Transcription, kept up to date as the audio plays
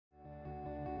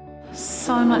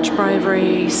So much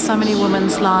bravery, so many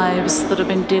women's lives that have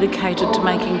been dedicated to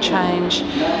making change,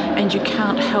 and you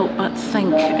can't help but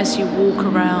think as you walk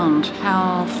around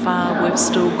how far we've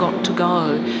still got to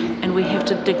go, and we have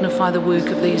to dignify the work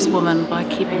of these women by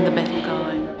keeping the battle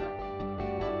going.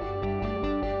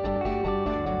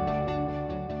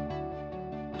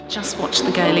 Just watched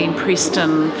the Gayleen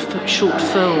Preston short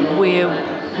film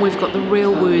where we've got the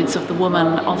real words of the women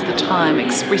of the time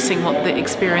expressing what the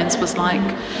experience was like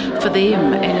for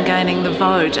them in gaining the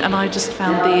vote, and I just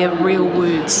found their real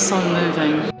words so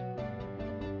moving.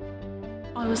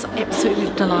 I was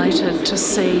absolutely delighted to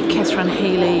see Catherine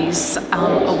Healy's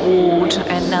award,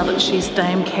 and now that she's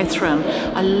Dame Catherine,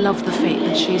 I love the fact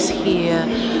that she's here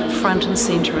front and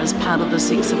centre as part of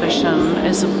this exhibition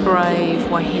as a brave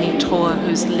wahine toa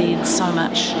who's led so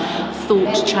much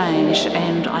thought change,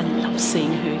 and I love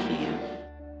seeing her here.